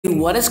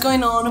What is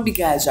going on? Hope you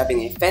guys are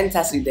having a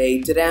fantastic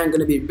day. Today I'm going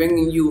to be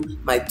bringing you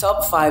my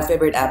top 5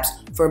 favorite apps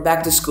for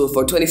back to school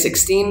for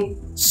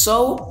 2016.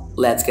 So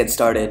let's get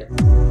started.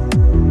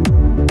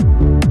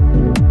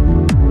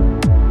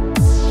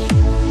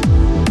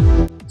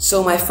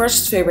 So my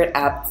first favorite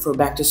app for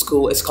back to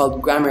school is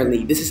called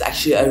Grammarly. This is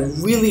actually a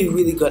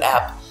really good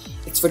app.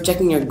 It's for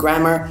checking your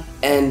grammar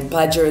and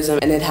plagiarism,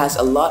 and it has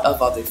a lot of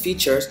other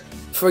features.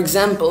 For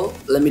example,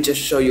 let me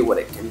just show you what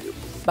it can do.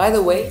 By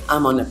the way,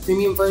 I'm on a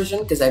premium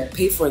version because I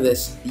pay for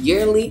this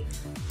yearly,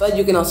 but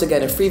you can also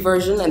get a free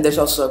version, and there's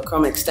also a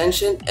Chrome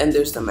extension, and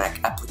there's the Mac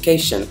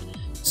application.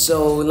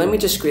 So let me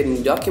just create a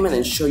new document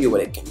and show you what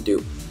it can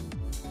do.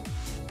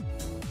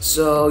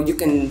 So you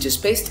can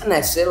just paste an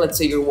essay. Let's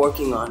say you're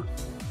working on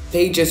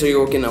pages or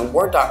you're working on a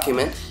Word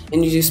document,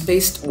 and you just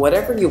paste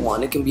whatever you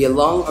want. It can be a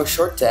long or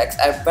short text.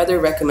 I'd rather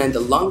recommend the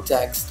long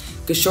text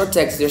because short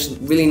text there's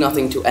really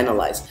nothing to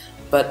analyze.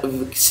 But if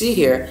you can see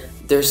here,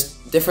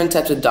 there's different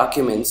types of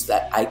documents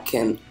that I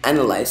can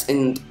analyze,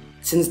 and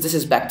since this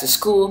is back to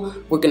school,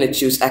 we're gonna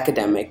choose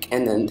academic,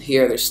 and then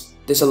here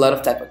there's a lot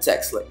of type of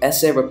text like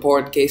essay,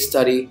 report, case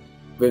study,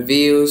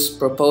 reviews,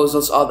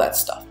 proposals, all that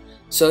stuff.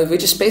 So if we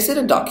just pasted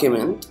a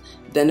document,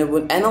 then it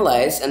would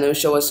analyze and it would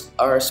show us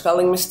our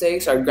spelling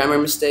mistakes, our grammar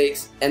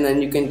mistakes, and then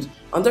you can,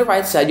 on the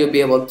right side, you'll be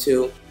able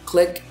to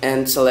click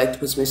and select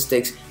which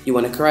mistakes you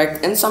want to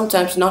correct, and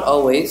sometimes, not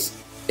always,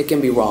 it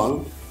can be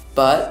wrong,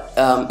 but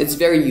it's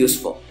very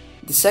useful.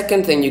 The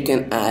second thing you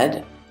can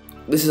add,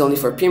 this is only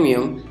for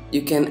premium,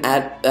 you can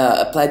add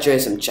a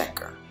plagiarism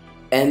checker.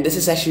 And this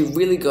is actually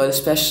really good,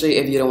 especially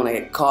if you don't want to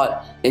get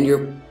caught and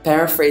you're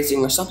paraphrasing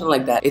or something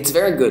like that. It's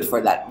very good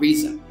for that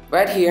reason.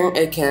 Right here,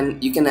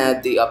 you can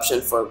add the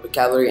option for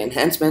vocabulary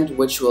enhancement,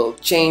 which will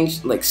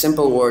change like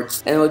simple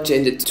words and it will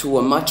change it to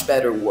a much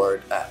better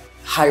word, a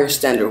higher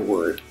standard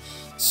word.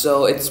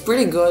 So it's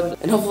pretty good,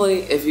 and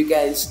hopefully if you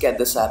guys get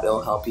this app,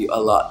 it'll help you a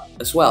lot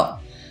as well.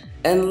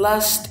 And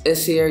last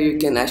is here, you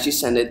can actually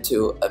send it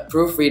to a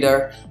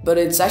proofreader, but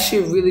it's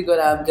actually a really good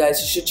app,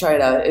 guys. You should try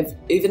it out.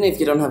 Even if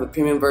you don't have a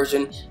premium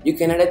version, you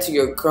can add it to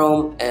your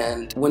Chrome,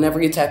 and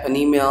whenever you type an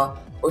email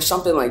or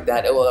something like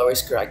that, it will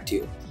always correct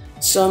you.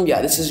 So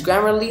yeah, this is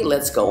Grammarly.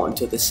 Let's go on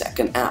to the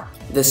second app.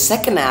 The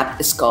second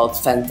app is called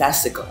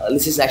Fantastical, and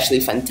this is actually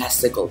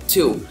Fantastical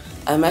 2.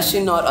 I'm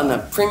actually not on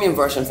a premium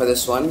version for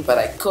this one, but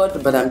I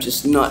could, but I'm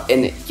just not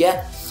in it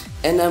yet.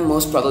 And I'm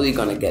most probably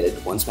gonna get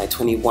it once my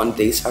 21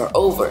 days are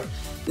over.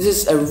 This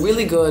is a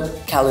really good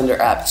calendar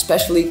app,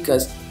 especially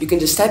because you can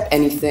just type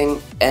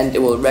anything and it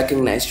will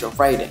recognize your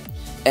writing.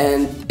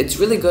 And it's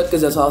really good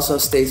because it also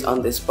stays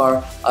on this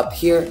bar up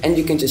here, and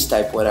you can just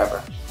type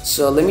whatever.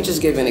 So let me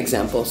just give you an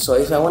example. So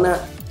if I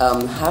wanna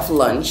have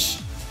lunch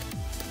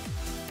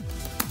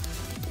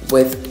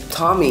with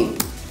Tommy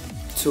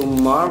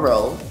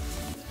tomorrow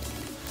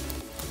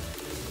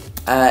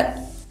at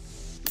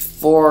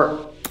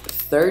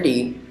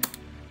 4:30,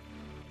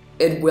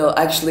 it will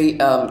actually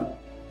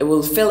it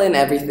will fill in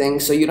everything,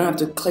 so you don't have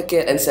to click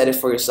it and set it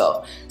for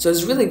yourself. So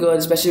it's really good,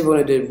 especially if you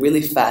want to do it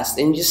really fast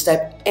and you just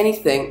type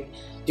anything.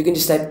 You can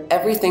just type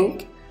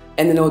everything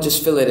and then it will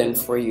just fill it in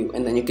for you,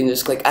 and then you can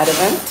just click add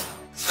event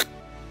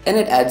and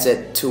it adds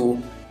it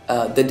to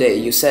the day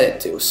you set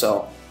it to.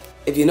 So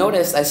if you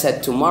notice, I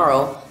said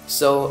tomorrow,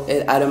 so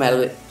it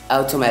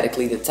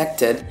automatically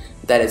detected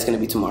that it's going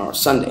to be tomorrow,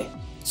 Sunday.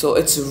 So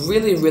it's a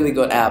really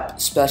good app,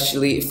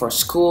 especially for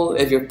school,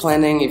 if you're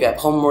planning, if you have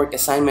homework,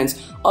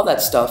 assignments, all that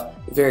stuff.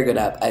 Very good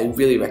app. I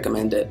really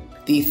recommend it.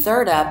 The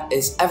third app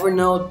is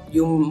Evernote.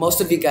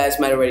 Most of you guys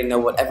might already know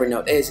what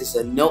Evernote is. It's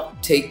a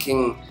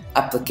note-taking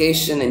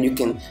application, and you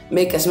can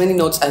make as many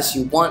notes as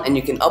you want, and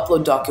you can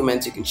upload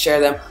documents, you can share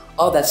them,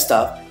 all that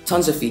stuff.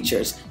 Tons of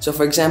features. So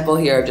for example,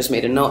 here I've just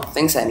made a note,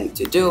 things I need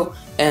to do,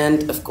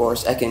 and of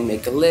course I can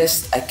make a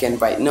list, I can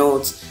write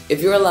notes.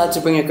 If you're allowed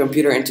to bring your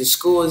computer into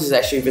school, this is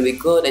actually really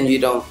good, and you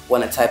don't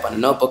want to type on a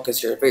notebook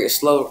because you're very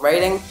slow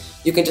writing,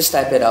 you can just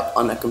type it up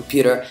on a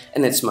computer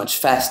and it's much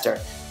faster.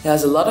 It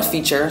has a lot of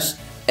features,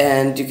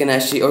 and you can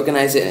actually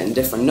organize it in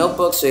different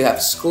notebooks. So you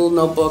have school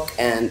notebook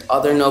and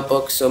other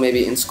notebooks. So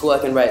maybe in school I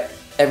can write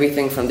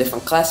everything from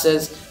different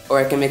classes, or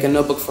I can make a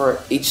notebook for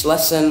each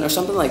lesson or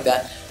something like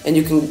that. And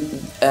you can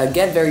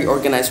get very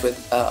organized with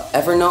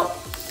Evernote,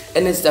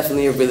 and it's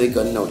definitely a really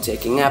good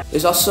note-taking app.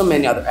 There's also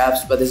many other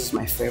apps, but this is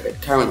my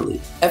favorite currently.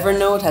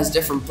 Evernote has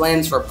different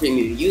plans for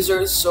premium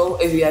users, so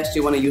if you actually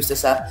want to use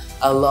this app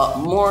a lot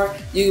more,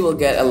 you will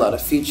get a lot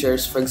of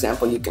features. For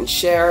example, you can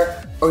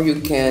share, or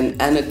you can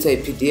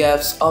annotate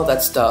PDFs, all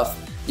that stuff.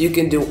 You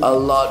can do a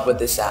lot with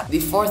this app. The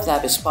fourth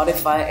app is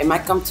Spotify. It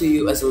might come to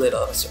you as a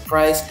little of a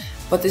surprise,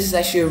 but this is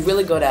actually a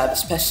really good app,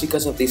 especially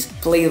because of these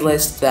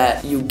playlists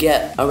that you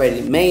get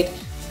already made.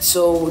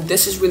 So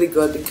this is really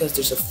good because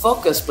there's a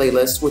focus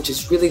playlist, which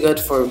is really good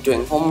for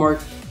doing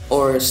homework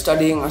or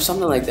studying or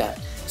something like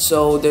that.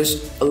 So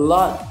there's a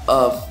lot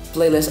of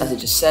playlists, as I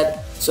just said.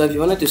 So if you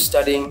want to do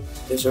studying,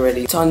 there's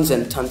already tons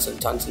and tons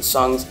and tons of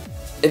songs.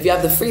 If you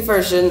have the free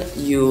version,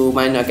 you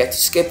might not get to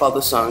skip all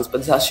the songs, but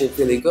it's actually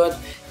really good.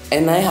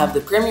 And I have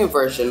the premium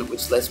version,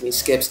 which lets me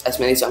skip as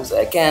many songs as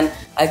I can.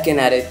 I can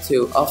add it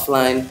to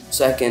offline,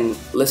 so I can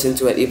listen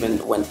to it even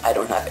when I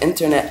don't have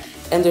internet.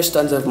 And there's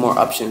tons of more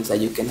options that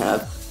you can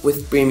have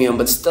with premium,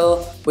 but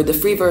still, with the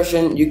free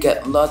version, you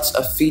get lots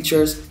of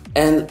features.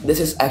 And this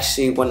is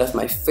actually one of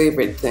my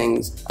favorite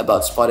things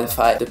about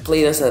Spotify, the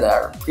playlists that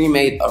are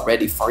pre-made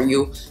already for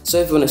you. So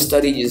if you want to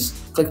study, you just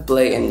click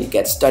play and you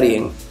get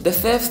studying. The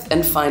fifth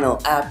and final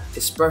app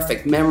is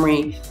Purrfect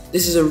Memory.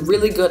 This is a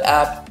really good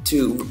app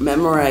to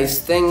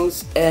memorize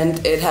things, and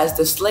it has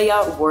this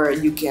layout where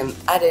you can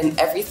add in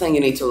everything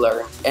you need to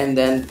learn, and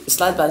then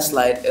slide by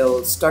slide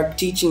it'll start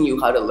teaching you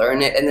how to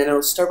learn it, and then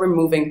it'll start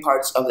removing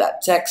parts of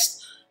that text.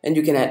 And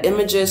you can add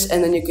images,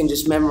 and then you can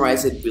just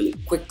memorize it really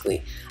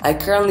quickly. I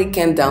currently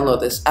can't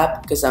download this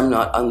app because I'm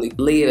not on the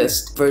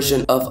latest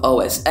version of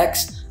OS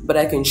X, but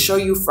I can show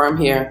you from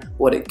here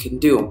what it can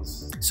do.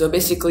 So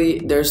basically,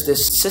 there's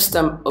this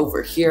system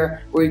over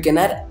here where you can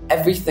add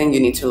everything you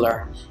need to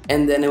learn,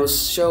 and then it will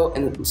show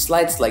in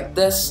slides like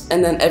this,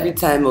 and then every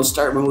time it will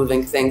start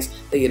removing things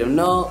that you don't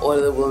know, or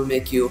it will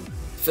make you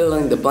fill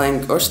in the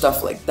blank or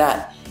stuff like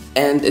that.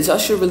 And it's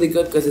also really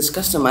good because it's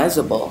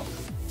customizable.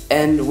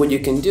 And what you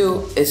can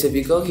do is, if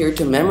you go here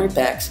to memory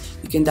packs,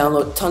 you can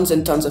download tons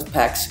and tons of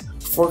packs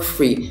for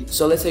free.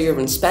 So let's say you're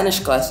in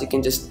Spanish class, you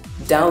can just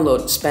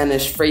download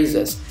Spanish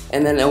phrases,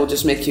 and then it will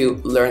just make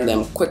you learn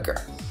them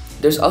quicker.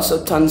 There's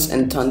also tons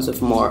and tons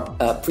of more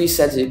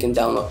presets you can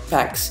download,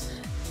 packs,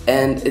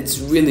 and it's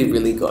really,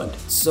 really good.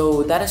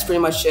 So that is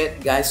pretty much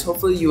it, guys.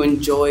 Hopefully you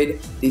enjoyed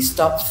these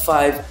top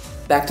 5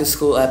 back to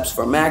school apps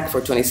for Mac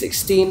for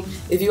 2016.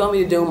 If you want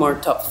me to do more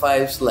top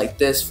 5s like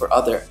this for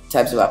other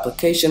types of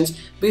applications,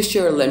 be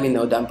sure to let me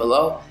know down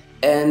below.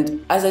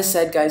 And as I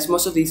said, guys,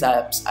 most of these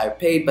apps are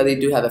paid, but they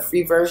do have a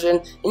free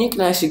version, and you can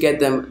actually get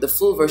them the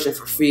full version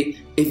for free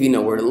if you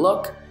know where to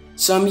look.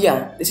 So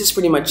yeah, this is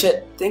pretty much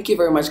it. Thank you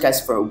very much, guys,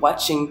 for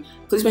watching.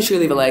 Please make sure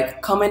you leave a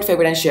like, comment,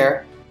 favorite, and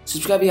share.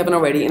 Subscribe if you haven't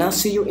already, and I'll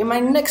see you in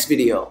my next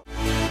video.